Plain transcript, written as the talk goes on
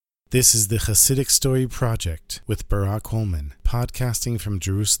This is the Hasidic Story Project with Barak Holman, podcasting from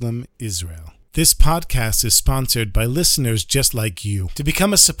Jerusalem, Israel. This podcast is sponsored by listeners just like you. To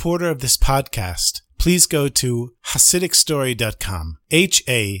become a supporter of this podcast, please go to HasidicStory.com,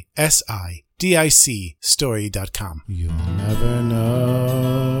 HASIDIC story.com. You'll never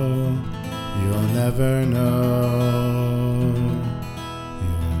know, you'll never know,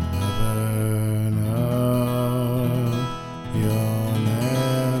 you'll never know, you'll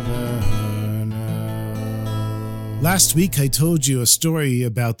never know. Last week I told you a story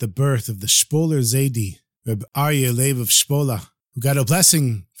about the birth of the Shpoler Zaidi, Reb Aryeh Leib of Shpola, who got a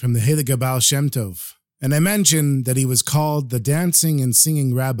blessing from the Heilige Baal Shem Tov. And I mentioned that he was called the Dancing and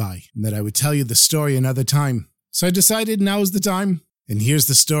Singing Rabbi, and that I would tell you the story another time. So I decided now is the time. And here's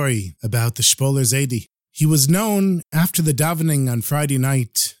the story about the Shpoler Zaidi. He was known after the davening on Friday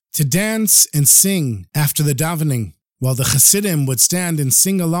night to dance and sing after the davening, while the Hasidim would stand and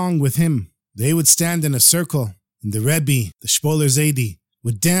sing along with him. They would stand in a circle, and the Rebbe, the Shpoler Zaidi,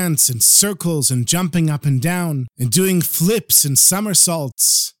 would dance in circles and jumping up and down and doing flips and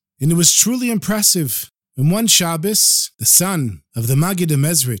somersaults. And it was truly impressive. And one Shabbos, the son of the Maggid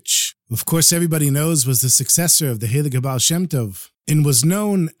Mezrich, who of course everybody knows was the successor of the Heilige Baal Shem Tov, and was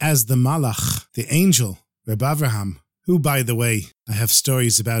known as the Malach, the angel, Reb Avraham, who, by the way, I have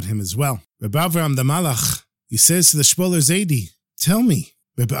stories about him as well. Reb Avraham the Malach, he says to the Shpoler Zaidi, "Tell me,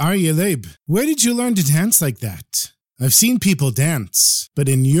 Reb Aryeh Leib, where did you learn to dance like that? I've seen people dance, but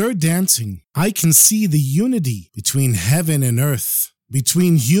in your dancing, I can see the unity between heaven and earth,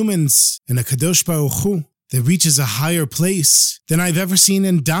 between humans and a Kadosh Baruch Hu that reaches a higher place than I've ever seen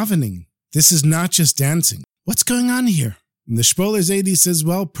in davening. This is not just dancing. What's going on here?" And the Shpoler Zaidi says,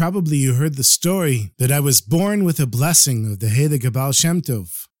 "Well, probably you heard the story that I was born with a blessing of the Heilige Baal Shem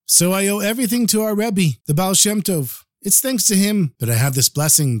Tov. So I owe everything to our Rebbe, the Baal Shem Tov. It's thanks to him that I have this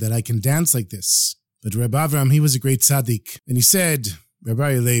blessing that I can dance like this." But Reb Avram, he was a great tzaddik, and he said, "Reb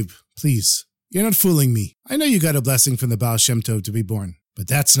Aryeh Leib, please, you're not fooling me. I know you got a blessing from the Baal Shem Tov to be born, but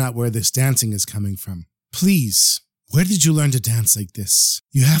that's not where this dancing is coming from. Please, where did you learn to dance like this?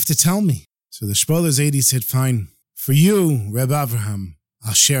 You have to tell me." So the Shpoler Zaidi said, "Fine. For you, Reb Avraham,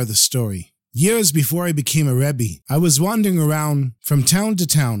 I'll share the story. Years before I became a Rebbe, I was wandering around from town to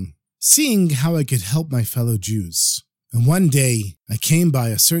town, seeing how I could help my fellow Jews. And one day, I came by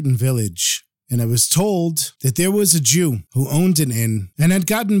a certain village, and I was told that there was a Jew who owned an inn and had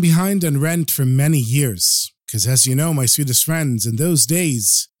gotten behind on rent for many years. Because as you know, my sweetest friends, in those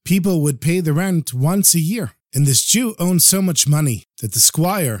days, people would pay the rent once a year. And this Jew owned so much money that the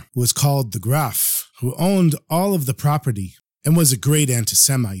squire, who was called the Graf, who owned all of the property and was a great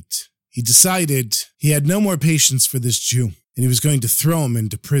anti-Semite, he decided he had no more patience for this Jew, and he was going to throw him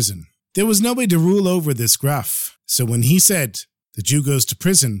into prison. There was nobody to rule over this Graf, so when he said the Jew goes to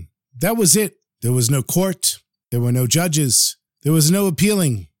prison, that was it. There was no court, there were no judges, there was no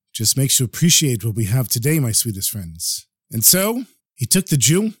appealing. Just makes you appreciate what we have today, my sweetest friends. And so, he took the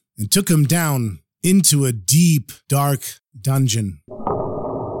Jew and took him down into a deep, dark dungeon.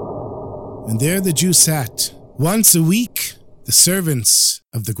 And there the Jew sat. Once a week, the servants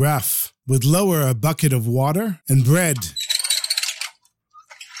of the Graf would lower a bucket of water and bread.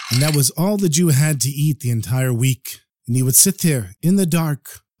 And that was all the Jew had to eat the entire week. And he would sit there in the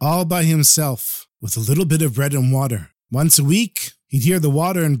dark, all by himself, with a little bit of bread and water. Once a week, he'd hear the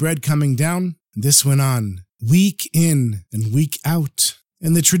water and bread coming down, and this went on, week in and week out.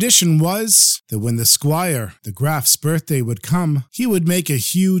 And the tradition was that when the squire, the Graf's birthday would come, he would make a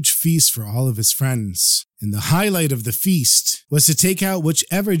huge feast for all of his friends. And the highlight of the feast was to take out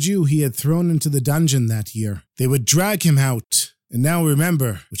whichever Jew he had thrown into the dungeon that year. They would drag him out. And now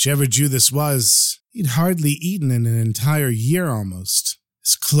remember, whichever Jew this was, he'd hardly eaten in an entire year almost.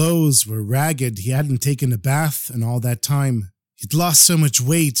 His clothes were ragged, he hadn't taken a bath in all that time. He'd lost so much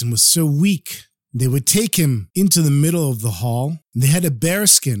weight and was so weak. They would take him into the middle of the hall, and they had a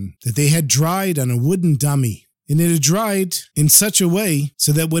bearskin that they had dried on a wooden dummy. And it had dried in such a way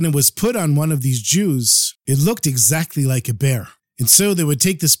so that when it was put on one of these Jews, it looked exactly like a bear. And so they would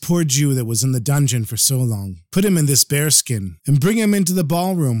take this poor Jew that was in the dungeon for so long, put him in this bearskin, and bring him into the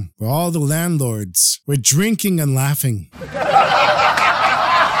ballroom where all the landlords were drinking and laughing.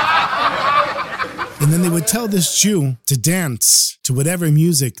 And then they would tell this Jew to dance to whatever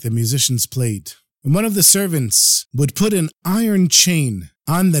music the musicians played. And one of the servants would put an iron chain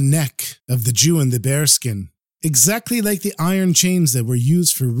on the neck of the Jew in the bearskin, exactly like the iron chains that were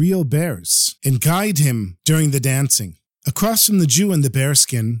used for real bears, and guide him during the dancing. Across from the Jew in the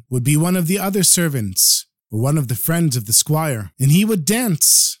bearskin would be one of the other servants, or one of the friends of the squire, and he would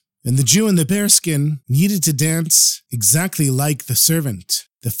dance. And the Jew in the bearskin needed to dance exactly like the servant.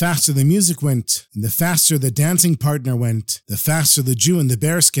 The faster the music went, and the faster the dancing partner went, the faster the Jew in the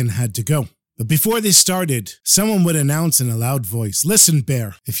bearskin had to go. But before they started, someone would announce in a loud voice, "Listen,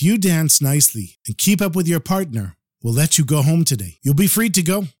 bear, if you dance nicely and keep up with your partner, we'll let you go home today. You'll be free to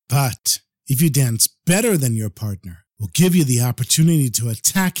go. But if you dance better than your partner, we'll give you the opportunity to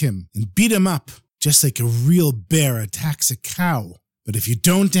attack him and beat him up, just like a real bear attacks a cow. But if you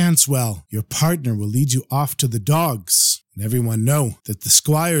don't dance well, your partner will lead you off to the dogs." And everyone know that the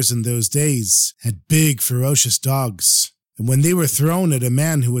squires in those days had big, ferocious dogs. And when they were thrown at a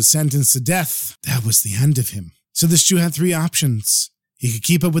man who was sentenced to death, that was the end of him. So this Jew had three options. He could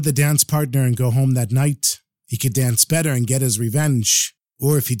keep up with the dance partner and go home that night. He could dance better and get his revenge.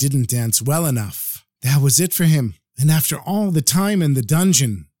 Or if he didn't dance well enough, that was it for him. And after all the time in the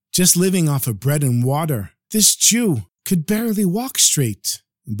dungeon, just living off of bread and water, this Jew could barely walk straight.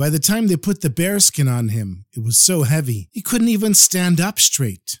 And by the time they put the bearskin on him, it was so heavy, he couldn't even stand up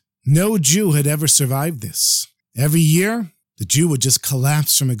straight. No Jew had ever survived this. Every year, the Jew would just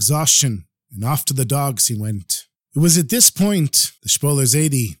collapse from exhaustion, and off to the dogs he went. It was at this point, the Shpoler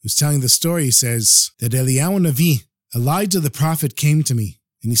Zaidi, who's telling the story, says that Eliyahu Navi, Elijah the prophet, came to me,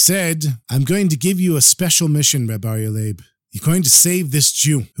 and he said, "I'm going to give you a special mission, Rebbe Aryeh Leib. You're going to save this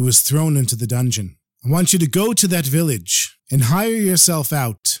Jew who was thrown into the dungeon. I want you to go to that village and hire yourself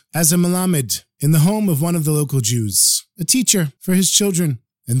out as a melamed in the home of one of the local Jews, a teacher for his children,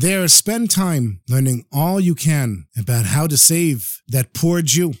 and there spend time learning all you can about how to save that poor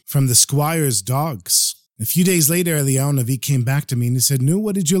Jew from the squire's dogs." A few days later, Eliyahu Navi came back to me and he said, "Nu,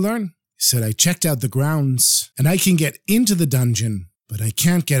 what did you learn?" He said, "I checked out the grounds and I can get into the dungeon, but I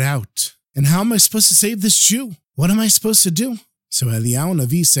can't get out. And how am I supposed to save this Jew? What am I supposed to do?" So Eliyahu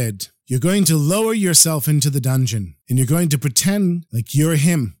Navi said, "You're going to lower yourself into the dungeon and you're going to pretend like you're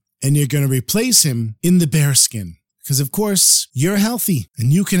him and you're going to replace him in the bearskin. Because of course, you're healthy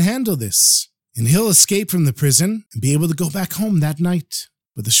and you can handle this. And he'll escape from the prison and be able to go back home that night."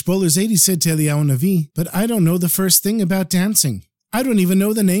 But the Shpoler Zaidi said to Eliyahu Navi, "But I don't know the first thing about dancing. I don't even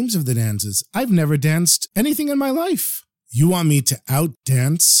know the names of the dances. I've never danced anything in my life. You want me to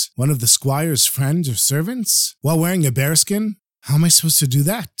out-dance one of the squire's friends or servants while wearing a bearskin? How am I supposed to do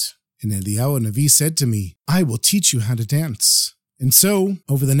that?" And Eliyahu Navi said to me, "I will teach you how to dance." And so,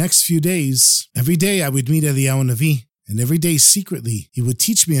 over the next few days, every day I would meet Eliyahu Navi, and every day secretly, he would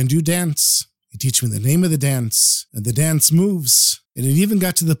teach me a new dance. He'd teach me the name of the dance, and the dance moves. And it even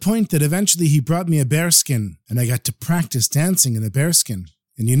got to the point that eventually he brought me a bearskin, and I got to practice dancing in a bearskin.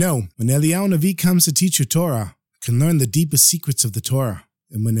 And you know, when Eliyahu Navi comes to teach you Torah, you can learn the deepest secrets of the Torah.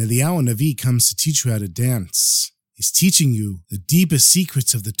 And when Eliyahu Navi comes to teach you how to dance, he's teaching you the deepest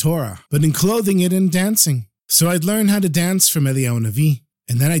secrets of the Torah, but in clothing it in dancing. So I'd learn how to dance from Eliyahu Navi,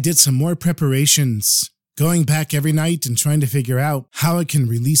 and then I did some more preparations, going back every night and trying to figure out how I can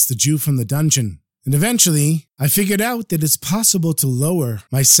release the Jew from the dungeon. And eventually, I figured out that it's possible to lower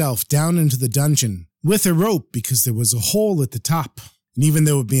myself down into the dungeon with a rope because there was a hole at the top. And even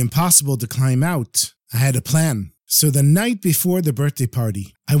though it would be impossible to climb out, I had a plan. So the night before the birthday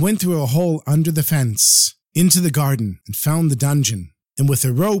party, I went through a hole under the fence into the garden and found the dungeon. And with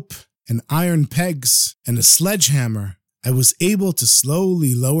a rope and iron pegs and a sledgehammer, I was able to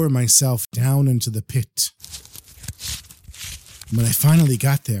slowly lower myself down into the pit. When I finally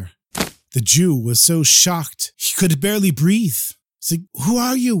got there, the Jew was so shocked he could barely breathe. He's like, "Who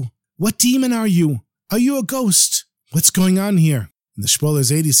are you? What demon are you? Are you a ghost? What's going on here?" And the Shpoler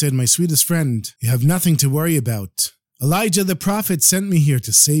Zaidi said, "My sweetest friend, you have nothing to worry about. Elijah the prophet sent me here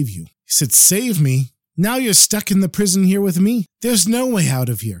to save you." He said, "Save me? Now you're stuck in the prison here with me. There's no way out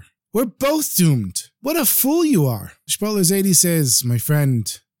of here. We're both doomed. What a fool you are." Shpoler Zaidi says, "My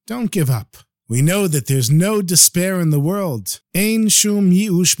friend, don't give up. We know that there's no despair in the world. Ein shum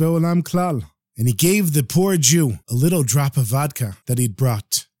yi'ush be'olam klal." And he gave the poor Jew a little drop of vodka that he'd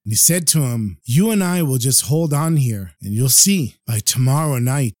brought. And he said to him, "You and I will just hold on here, and you'll see, by tomorrow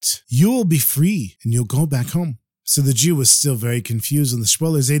night, you will be free, and you'll go back home." So the Jew was still very confused, and the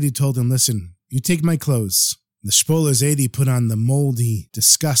Shpoler Zaidi told him, "Listen, you take my clothes." The Shpoler Zaidi put on the moldy,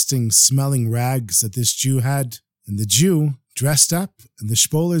 disgusting, smelling rags that this Jew had, and the Jew dressed up in the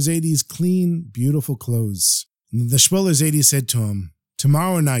Shpoler Zaidi's clean, beautiful clothes. And the Shpoler Zaidi said to him,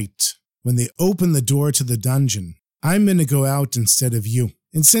 "Tomorrow night, when they open the door to the dungeon, I'm going to go out instead of you.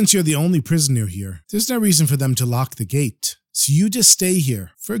 And since you're the only prisoner here, there's no reason for them to lock the gate. So you just stay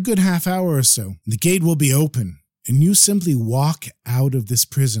here for a good half hour or so. The gate will be open, and you simply walk out of this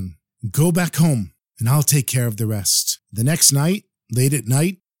prison. Go back home, and I'll take care of the rest." The next night, late at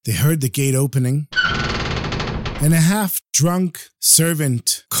night, they heard the gate opening, and a half-drunk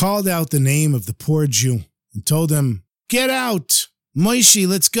servant called out the name of the poor Jew and told him, "Get out! Moishi,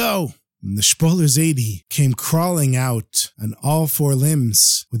 let's go. And the Spoiler Zaidi came crawling out on all four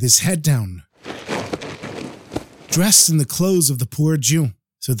limbs with his head down, dressed in the clothes of the poor Jew,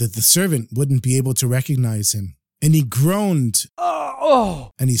 so that the servant wouldn't be able to recognize him. And he groaned,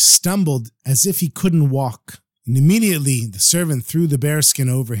 and he stumbled as if he couldn't walk. And immediately the servant threw the bearskin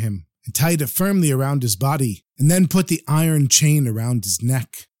over him and tied it firmly around his body, and then put the iron chain around his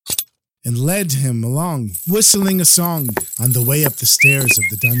neck and led him along, whistling a song on the way up the stairs of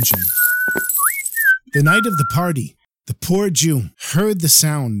the dungeon. The night of the party, the poor Jew heard the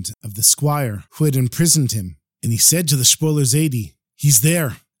sound of the squire who had imprisoned him, and he said to the Spoiler Zaidi, "He's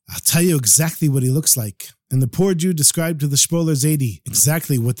there. I'll tell you exactly what he looks like." And the poor Jew described to the Spoiler Zaidi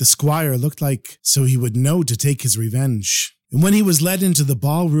exactly what the squire looked like, so he would know to take his revenge. And when he was led into the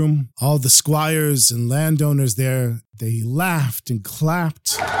ballroom, all the squires and landowners there, they laughed and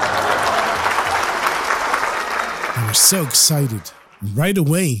clapped. They were so excited. And right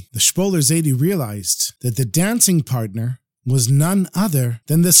away, the Spoiler Zaidi realized that the dancing partner was none other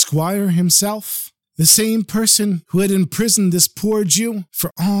than the squire himself, the same person who had imprisoned this poor Jew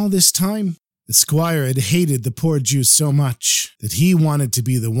for all this time. The squire had hated the poor Jew so much that he wanted to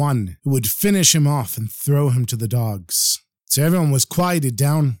be the one who would finish him off and throw him to the dogs. So everyone was quieted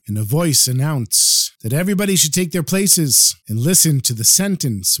down, and a voice announced that everybody should take their places and listen to the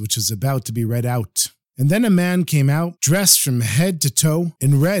sentence which was about to be read out. And then a man came out, dressed from head to toe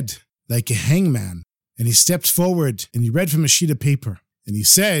in red, like a hangman. And he stepped forward and he read from a sheet of paper. And he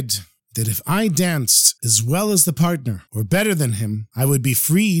said that if I danced as well as the partner, or better than him, I would be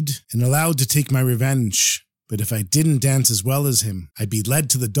freed and allowed to take my revenge. But if I didn't dance as well as him, I'd be led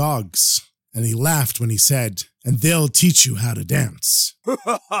to the dogs. And he laughed when he said, "And they'll teach you how to dance."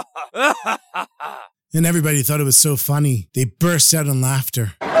 And everybody thought it was so funny. They burst out in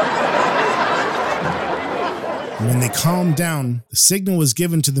laughter. And when they calmed down, the signal was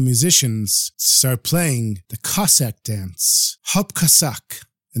given to the musicians to start playing the Cossack dance, Hop Cossack.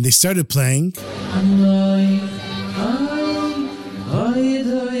 And they started playing.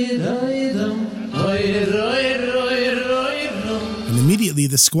 And immediately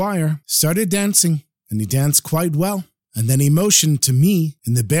the squire started dancing, and he danced quite well. And then he motioned to me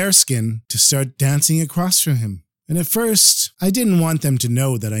in the bearskin to start dancing across from him. And at first, I didn't want them to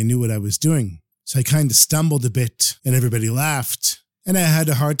know that I knew what I was doing. So I kind of stumbled a bit, and everybody laughed. And I had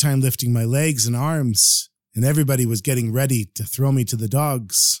a hard time lifting my legs and arms. And everybody was getting ready to throw me to the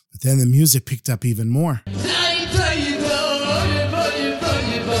dogs. But then the music picked up even more. And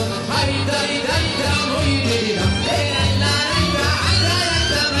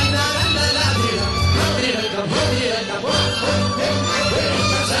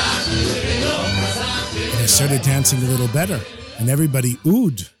I started dancing a little better, and everybody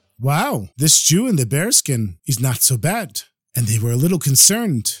oohed. Wow, this Jew in the bearskin is not so bad. And they were a little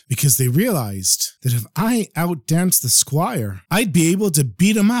concerned because they realized that if I outdanced the squire, I'd be able to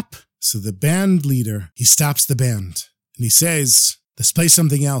beat him up. So the band leader, he stops the band and he says, "Let's play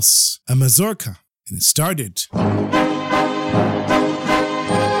something else, a mazurka." And it started.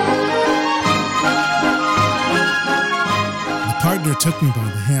 The partner took me by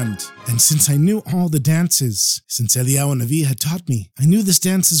the hand, and since I knew all the dances, since Eliyahu Navi had taught me, I knew this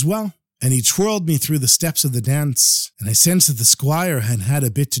dance as well. And he twirled me through the steps of the dance, and I sensed that the squire had had a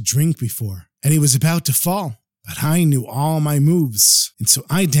bit to drink before, and he was about to fall. But I knew all my moves, and so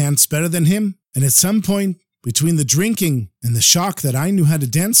I danced better than him. And at some point, between the drinking and the shock that I knew how to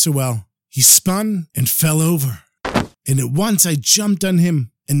dance so well, he spun and fell over. And at once I jumped on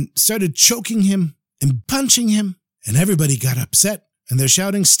him and started choking him and punching him. And everybody got upset, and they're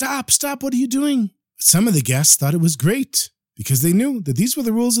shouting, "Stop, stop, what are you doing?" But some of the guests thought it was great, because they knew that these were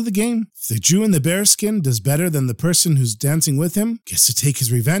the rules of the game. If the Jew in the bearskin does better than the person who's dancing with him, gets to take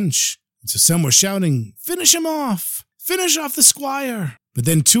his revenge. And so some were shouting, "Finish him off! Finish off the squire!" But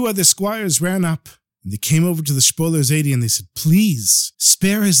then two other squires ran up, and they came over to the Spoiler Zaidi and they said, "Please,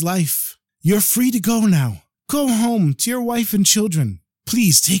 spare his life. You're free to go now. Go home to your wife and children.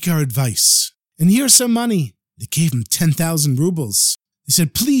 Please take our advice. And here's some money." They gave him 10,000 rubles. They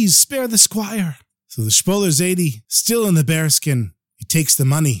said, "Please spare the squire." So the Spoiler Zaidi, still in the bearskin, he takes the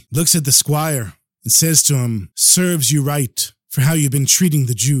money, looks at the squire, and says to him, "Serves you right for how you've been treating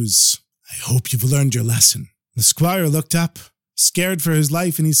the Jews. I hope you've learned your lesson." The squire looked up, scared for his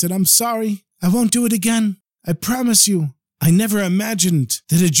life, and he said, "I'm sorry. I won't do it again. I promise you. I never imagined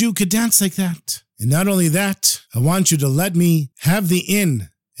that a Jew could dance like that. And not only that, I want you to let me have the inn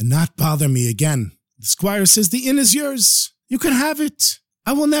and not bother me again." The squire says, "The inn is yours. You can have it.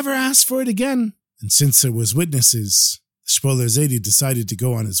 I will never ask for it again." And since there was witnesses, the Spoiler Zaidi decided to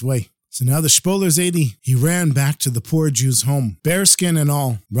go on his way. So now the Shpoler Zaidi, he ran back to the poor Jew's home, bearskin and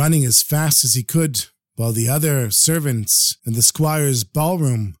all, running as fast as he could, while the other servants in the squire's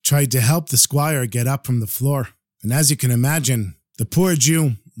ballroom tried to help the squire get up from the floor. And as you can imagine, the poor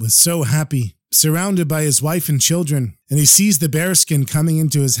Jew was so happy, surrounded by his wife and children, and he sees the bearskin coming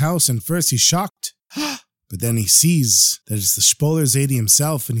into his house, and first he's shocked. But then he sees that it's the Shpoler Zaidi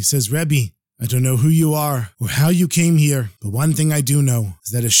himself, and he says, Rebbe, I don't know who you are or how you came here, but one thing I do know is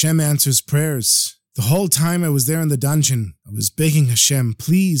that Hashem answers prayers. The whole time I was there in the dungeon, I was begging Hashem,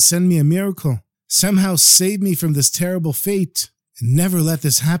 please send me a miracle. Somehow save me from this terrible fate and never let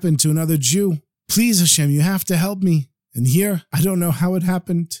this happen to another Jew. Please, Hashem, you have to help me. And here, I don't know how it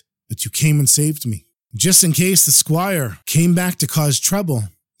happened, but you came and saved me. Just in case the squire came back to cause trouble,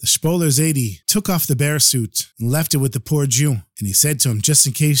 the Shpoler Zaidi took off the bear suit and left it with the poor Jew. And he said to him, just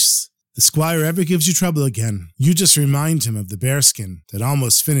in case the squire ever gives you trouble again, you just remind him of the bearskin that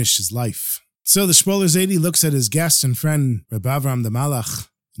almost finished his life. So the Shpoler Zaidi looks at his guest and friend, Reb Avram the Malach,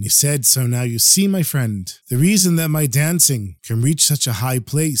 and he said, so now you see, my friend, the reason that my dancing can reach such a high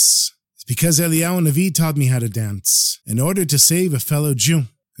place is because Eliyahu Navi taught me how to dance in order to save a fellow Jew.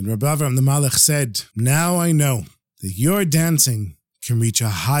 And Reb Avram the Malach said, now I know that your dancing can reach a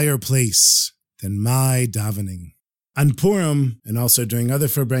higher place than my davening. On Purim, and also during other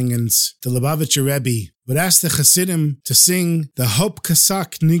Farbrengens, the Lubavitcher Rebbe would ask the Hasidim to sing the Hop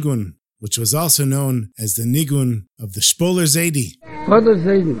Kasak Nigun, which was also known as the Nigun of the Shpoler Zaidi.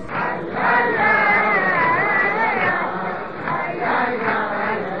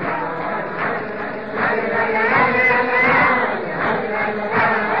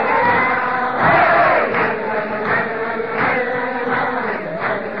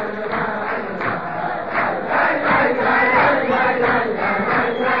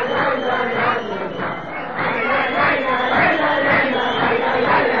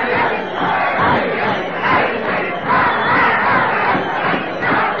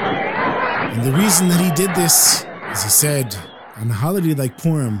 The reason that he did this is, he said, on a holiday like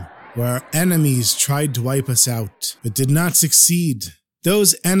Purim, where our enemies tried to wipe us out, but did not succeed,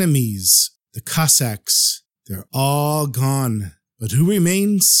 those enemies, the Cossacks, they're all gone. But who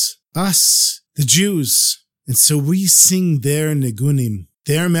remains? Us, the Jews. And so we sing their nigunim,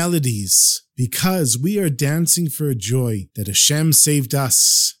 their melodies, because we are dancing for a joy that Hashem saved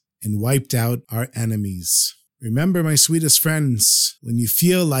us and wiped out our enemies. Remember, my sweetest friends, when you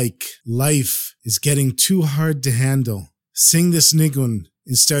feel like life is getting too hard to handle, sing this nigun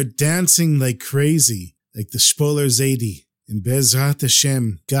and start dancing like crazy, like the Shpoler Zaidi. And Bezrat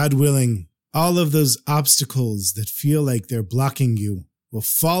Hashem, God willing, all of those obstacles that feel like they're blocking you will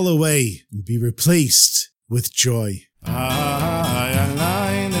fall away and be replaced with joy.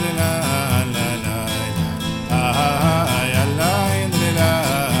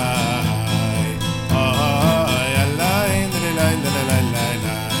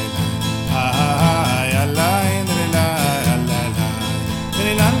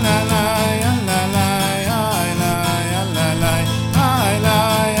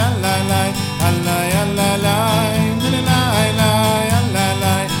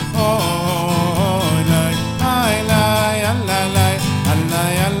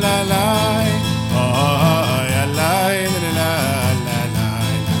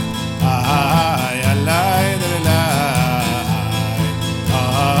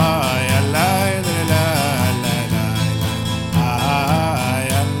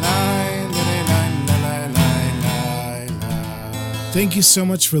 Thank you so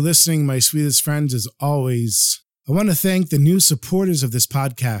much for listening, my sweetest friends, as always. I want to thank the new supporters of this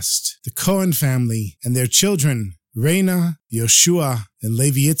podcast, the Cohen family and their children, Reina, Yoshua, and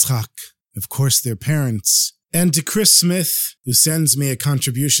Levi Yitzchak, of course their parents, and to Chris Smith, who sends me a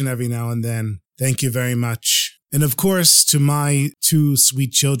contribution every now and then. Thank you very much. And of course, to my two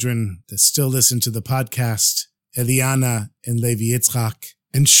sweet children that still listen to the podcast, Eliana and Levi Yitzchak,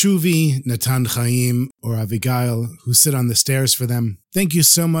 and Shuvi, Natan Chaim, or Avigail, who sit on the stairs for them. Thank you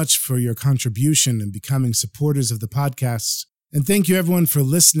so much for your contribution and becoming supporters of the podcast. And thank you everyone for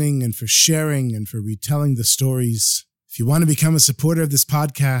listening and for sharing and for retelling the stories. If you want to become a supporter of this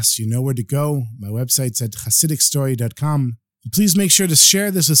podcast, you know where to go. My website's at chasidicstory.com. And please make sure to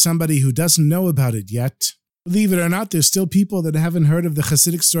share this with somebody who doesn't know about it yet. Believe it or not, there's still people that haven't heard of the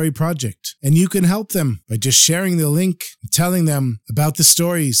Hasidic Story Project, and you can help them by just sharing the link and telling them about the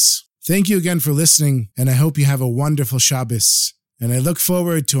stories. Thank you again for listening, and I hope you have a wonderful Shabbos, and I look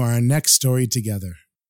forward to our next story together.